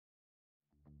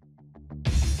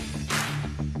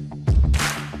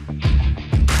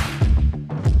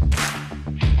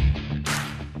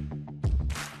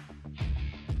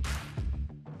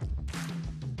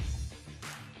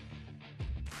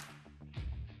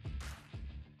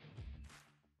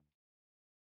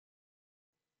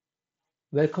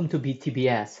Welcome to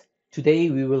BTBS. Today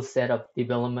we will set up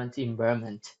development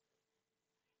environment.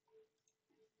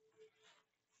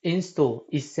 Install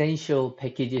essential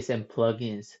packages and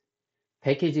plugins.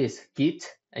 Packages Git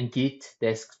and Git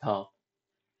Desktop.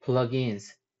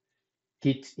 Plugins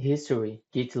Git History,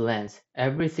 Git Lens,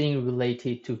 everything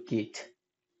related to Git.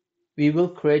 We will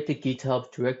create a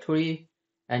GitHub directory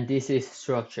and this is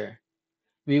structure.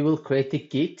 We will create a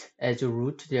Git as a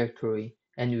root directory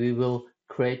and we will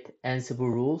create Ansible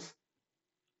rules,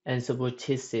 Ansible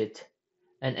cheat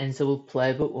and Ansible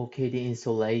playbook OKD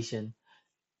installation.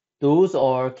 Those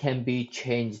all can be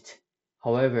changed.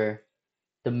 However,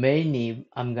 the main name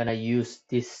I'm gonna use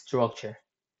this structure.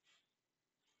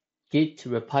 Git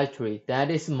repository, that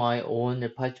is my own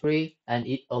repository and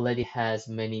it already has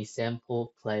many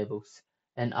sample playbooks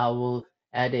and I will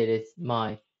edit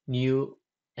my new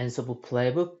Ansible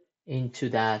playbook into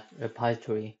that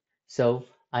repository. So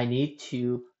I need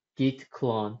to git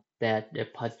clone that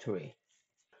repository.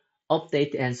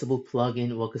 Update Ansible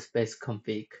plugin workspace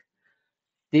config.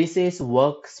 This is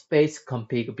workspace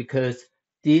config because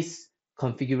this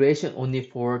configuration only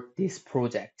for this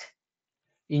project.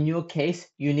 In your case,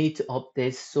 you need to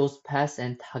update source path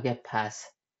and target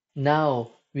path.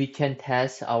 Now we can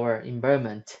test our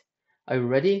environment. Are you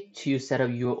ready to set up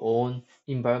your own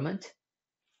environment?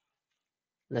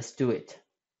 Let's do it.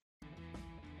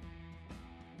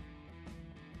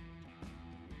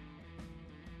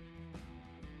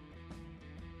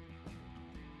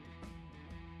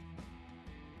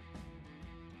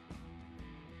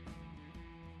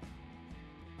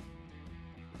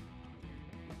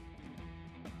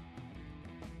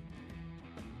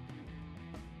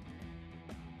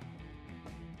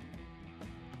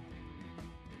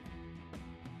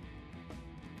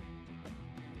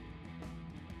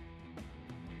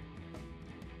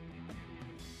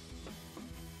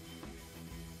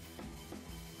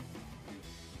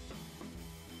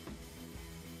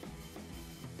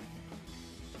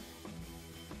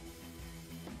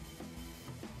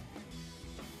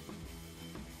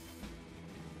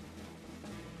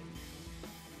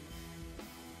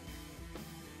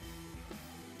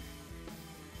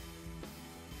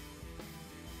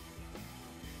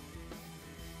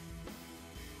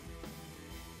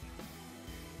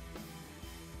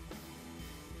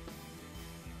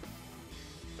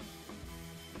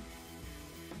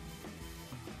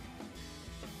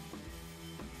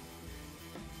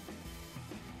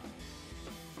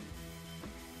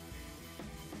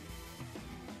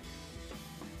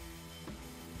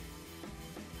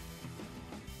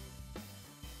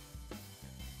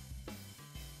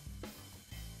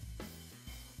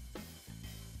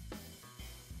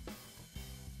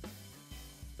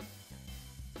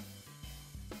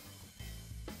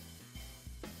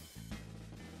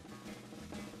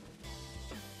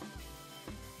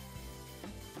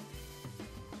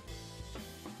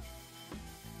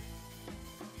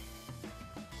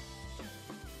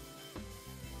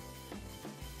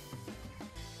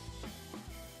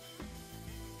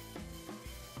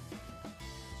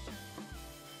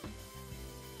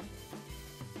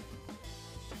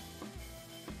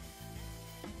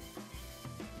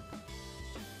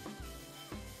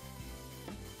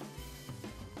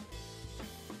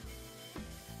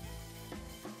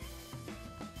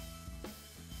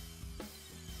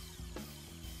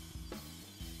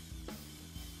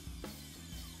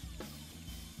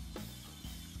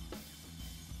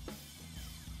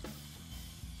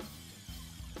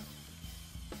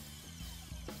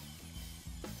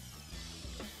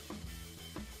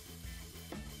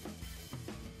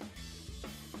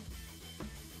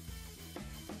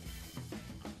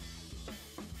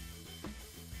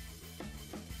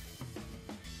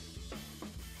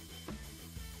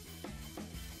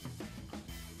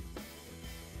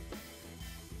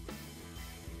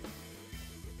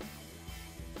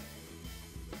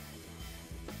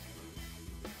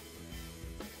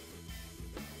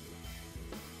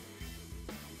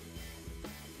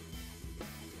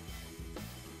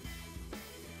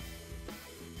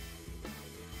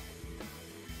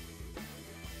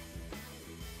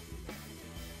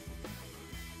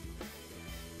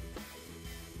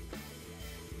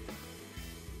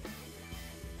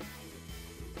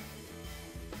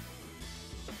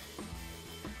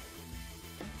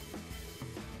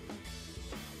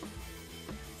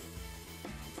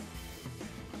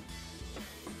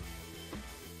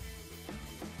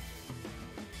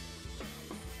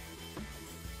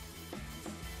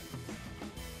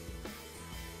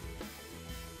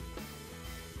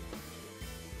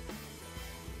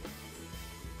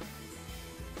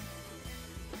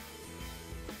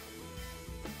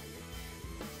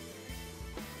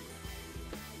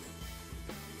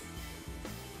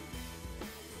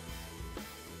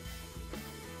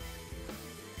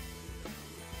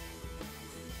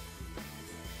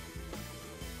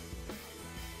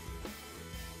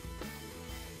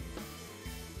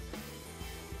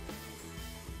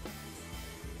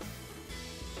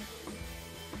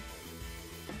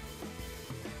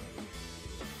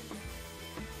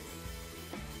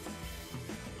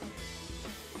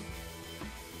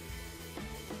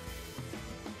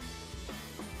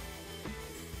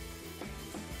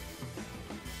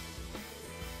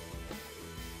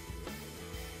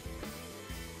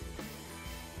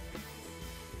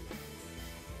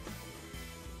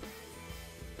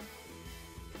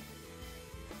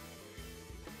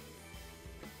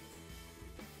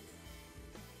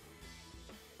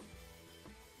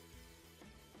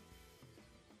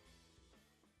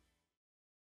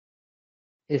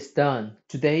 It's done.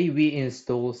 Today we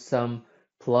install some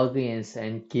plugins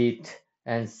and Git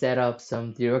and set up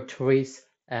some directories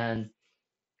and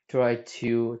try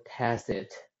to test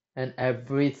it. And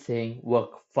everything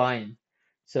worked fine.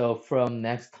 So from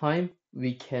next time,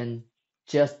 we can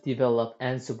just develop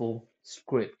Ansible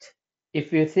script.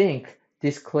 If you think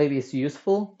this clip is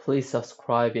useful, please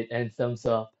subscribe it and thumbs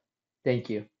up. Thank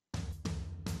you.